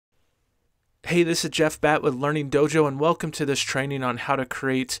Hey, this is Jeff Batt with Learning Dojo, and welcome to this training on how to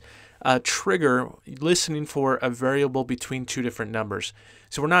create a trigger listening for a variable between two different numbers.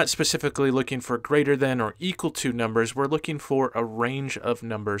 So we're not specifically looking for greater than or equal to numbers, we're looking for a range of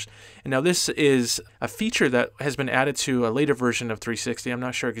numbers. And now this is a feature that has been added to a later version of 360. I'm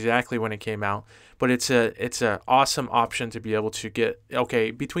not sure exactly when it came out, but it's a awesome option to be able to get,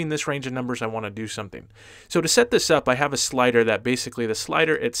 okay, between this range of numbers I want to do something. So to set this up, I have a slider that basically the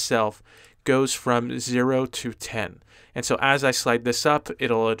slider itself goes from 0 to 10. And so as I slide this up,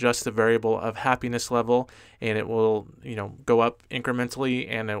 it'll adjust the variable of happiness level, and it will, go up incrementally,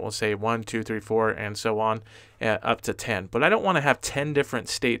 and it will say 1, 2, 3, 4, and so on, up to 10. But I don't want to have 10 different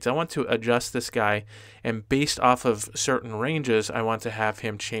states. I want to adjust this guy, and based off of certain ranges, I want to have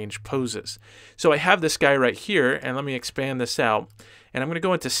him change poses. So I have this guy right here, and let me expand this out. And I'm going to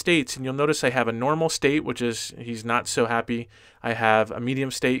go into states, and you'll notice I have a normal state, which is he's not so happy. I have a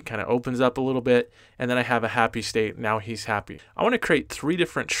medium state, kind of opens up a little bit, and then I have a happy state. Now he's happy. I want to create 3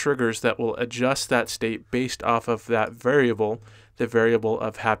 different triggers that will adjust that state based off of that variable, the variable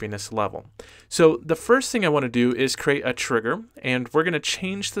of happiness level. So the first thing I want to do is create a trigger, and we're going to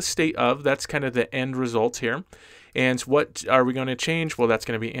change the state of, that's kind of the end result here. And what are we going to change? Well, that's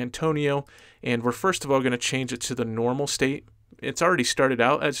going to be Antonio, and we're first of all going to change it to the normal state. It's already started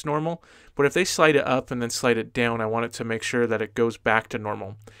out as normal, but if they slide it up and then slide it down, I want it to make sure that it goes back to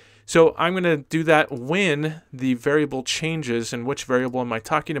normal. So I'm going to do that when the variable changes. And which variable am I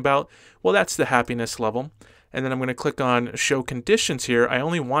talking about? Well, that's the happiness level. And then I'm going to click on show conditions here. I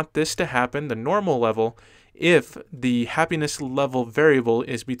only want this to happen, the normal level, if the happiness level variable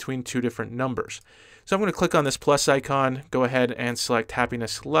is between 2 different numbers. So I'm going to click on this plus icon, go ahead and select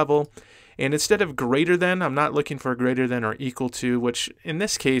happiness level. And instead of greater than, I'm not looking for greater than or equal to, which in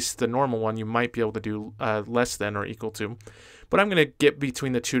this case, the normal one, you might be able to do less than or equal to. But I'm going to get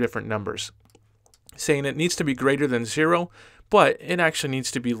between the 2 different numbers, saying it needs to be greater than 0, but it actually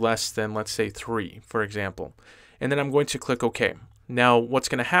needs to be less than, let's say, 3, for example. And then I'm going to click OK. Now, what's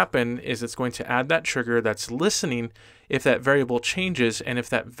going to happen is it's going to add that trigger that's listening if that variable changes, and if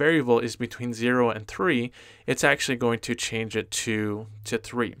that variable is between 0 and 3, it's actually going to change it to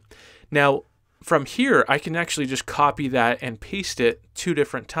 3. Now, from here, I can actually just copy that and paste it 2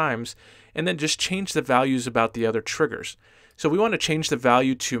 different times, and then just change the values about the other triggers. So we want to change the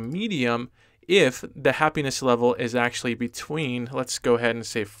value to medium if the happiness level is actually between, let's go ahead and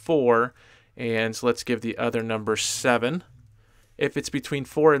say 4, and let's give the other number 7. If it's between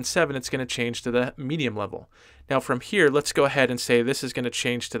 4 and 7, it's going to change to the medium level. Now from here, let's go ahead and say this is going to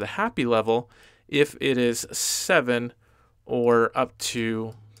change to the happy level if it is 7 or up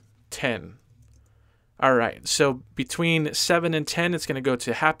to 10. All right, so between 7 and 10, it's going to go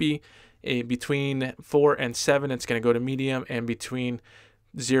to happy. Between 4 and 7, it's going to go to medium, and between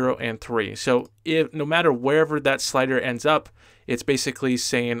 0 and 3. So if no matter wherever that slider ends up, it's basically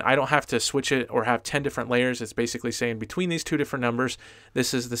saying I don't have to switch it or have 10 different layers. It's basically saying between these 2 different numbers,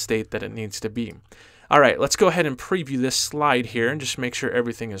 this is the state that it needs to be. All right, let's go ahead and preview this slide here and just make sure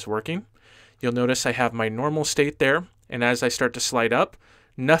everything is working. You'll notice I have my normal state there, and as I start to slide up,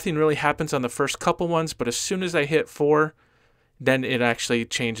 nothing really happens on the first couple ones, but as soon as I hit 4, then it actually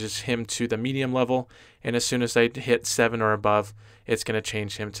changes him to the medium level, and as soon as I hit 7 or above, it's going to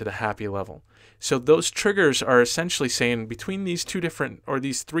change him to the happy level. So those triggers are essentially saying between these 2 different, or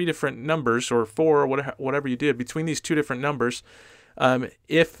these 3 different numbers, or 4, or whatever you did, between these 2 different numbers,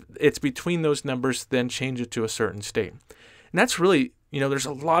 if it's between those numbers, then change it to a certain state. And that's really, there's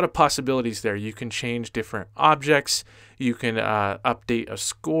a lot of possibilities there. You can change different objects. You can update a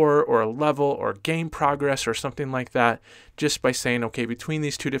score or a level or game progress or something like that just by saying, okay, between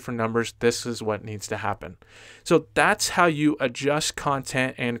these 2 different numbers, this is what needs to happen. So that's how you adjust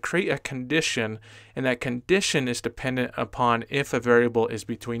content and create a condition, and that condition is dependent upon if a variable is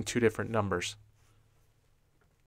between 2 different numbers.